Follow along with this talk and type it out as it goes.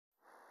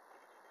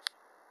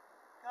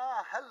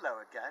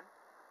Hello again.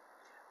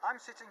 I'm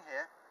sitting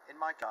here in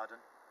my garden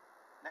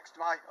next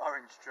to my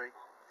orange tree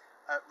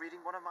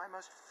reading one of my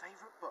most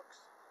favourite books.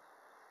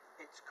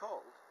 It's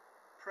called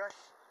Press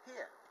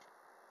Here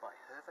by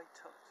Herve.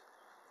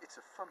 It's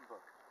a fun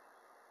book.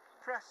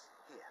 Press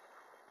here.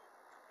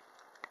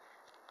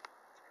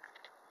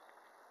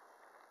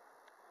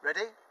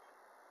 Ready?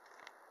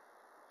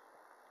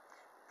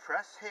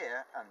 Press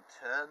here and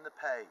turn the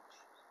page.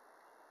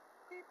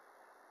 Beep.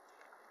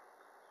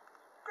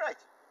 Great.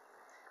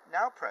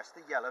 Now press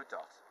the yellow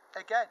dot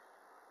again.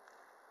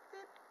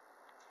 Beep.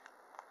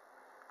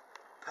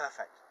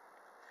 Perfect.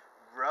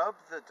 Rub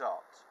the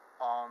dot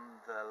on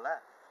the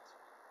left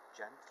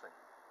gently.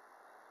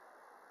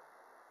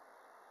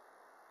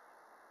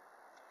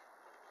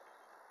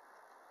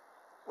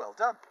 Well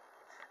done.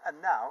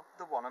 And now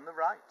the one on the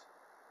right.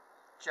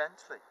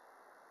 Gently.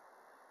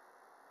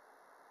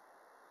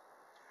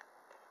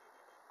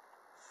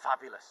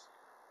 Fabulous.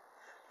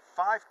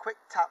 5 quick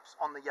taps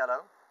on the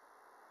yellow.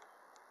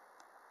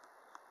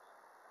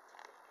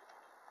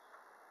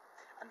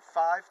 And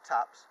 5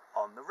 taps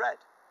on the red.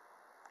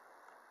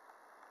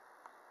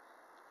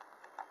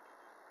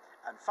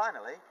 And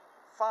finally,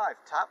 5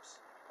 taps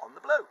on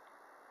the blue.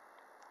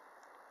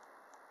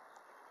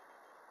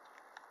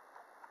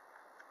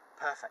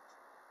 Perfect.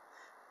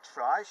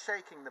 Try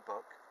shaking the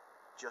book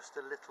just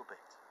a little bit.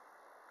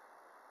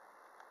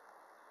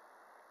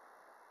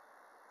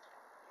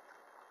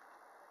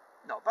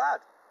 Not bad,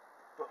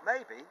 but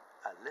maybe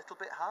a little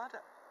bit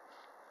harder.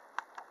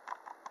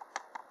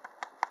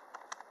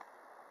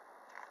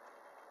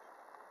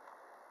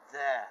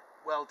 There,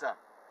 well done.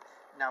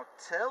 Now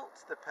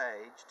tilt the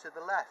page to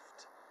the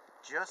left,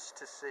 just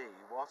to see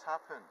what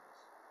happens.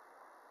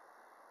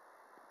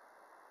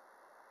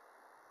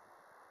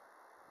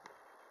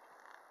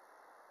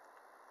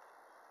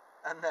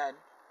 And then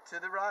to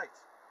the right,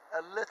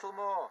 a little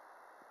more.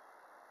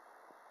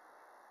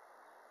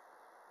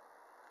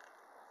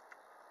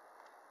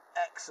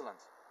 Excellent.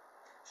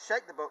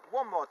 Shake the book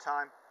one more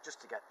time,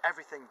 just to get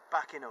everything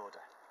back in order.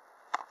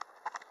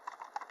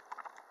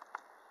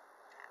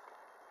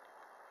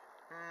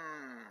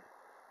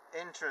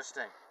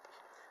 Interesting.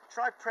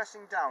 Try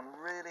pressing down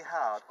really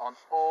hard on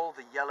all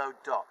the yellow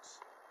dots.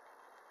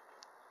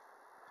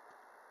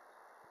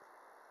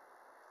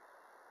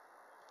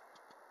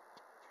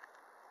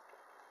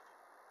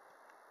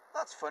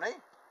 That's funny.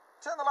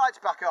 Turn the lights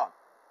back on.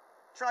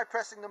 Try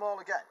pressing them all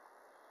again.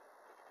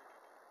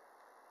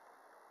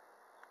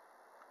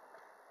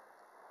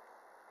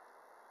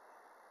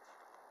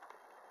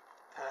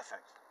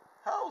 Perfect.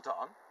 Hold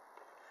on.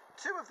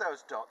 2 of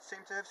those dots seem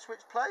to have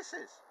switched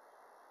places.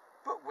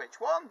 But which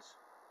ones?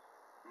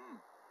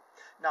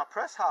 Now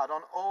press hard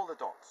on all the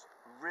dots,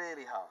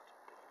 really hard.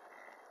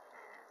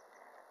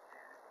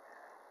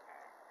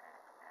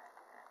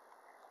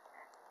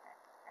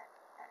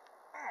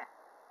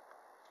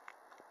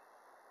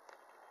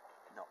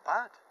 Not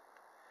bad.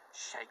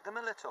 Shake them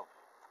a little.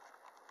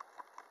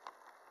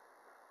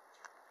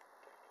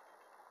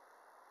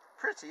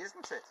 Pretty,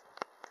 isn't it?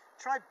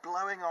 Try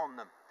blowing on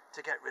them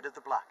to get rid of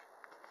the black.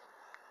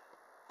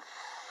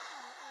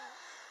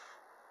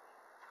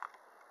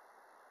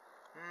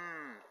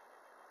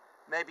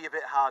 Maybe a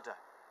bit harder.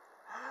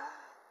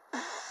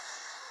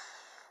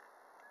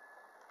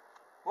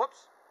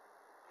 Whoops.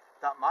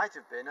 That might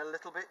have been a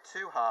little bit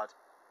too hard.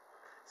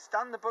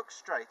 Stand the book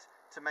straight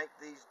to make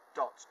these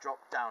dots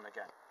drop down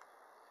again.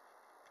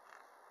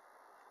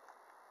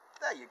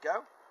 There you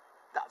go.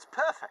 That's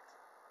perfect.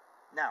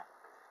 Now,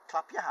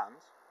 clap your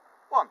hands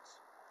once.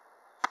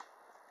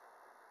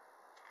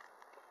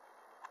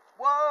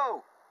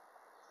 Whoa!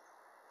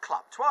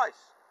 Clap twice.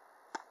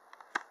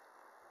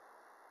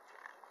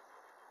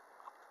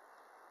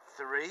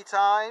 3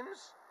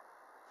 times.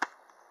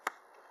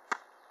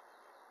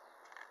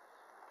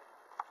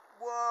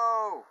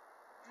 Whoa!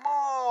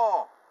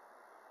 More!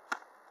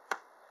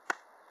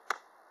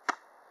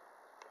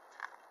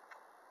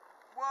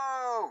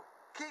 Whoa!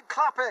 Keep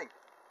clapping.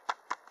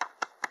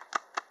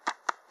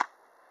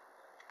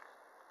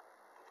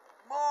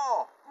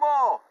 More!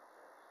 More!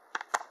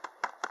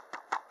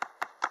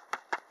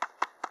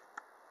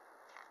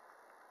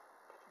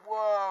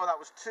 Whoa, that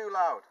was too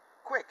loud.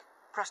 Quick,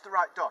 press the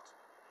right dot.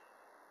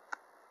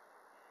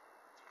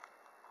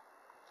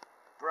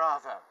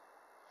 Bravo.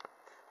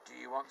 Do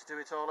you want to do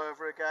it all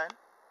over again?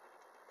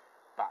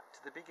 Back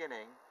to the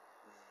beginning,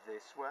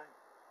 this way.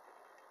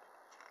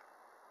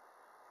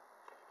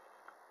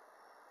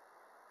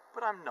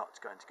 But I'm not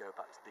going to go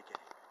back to the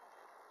beginning.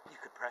 You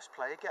could press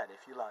play again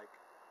if you like.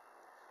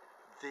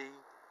 The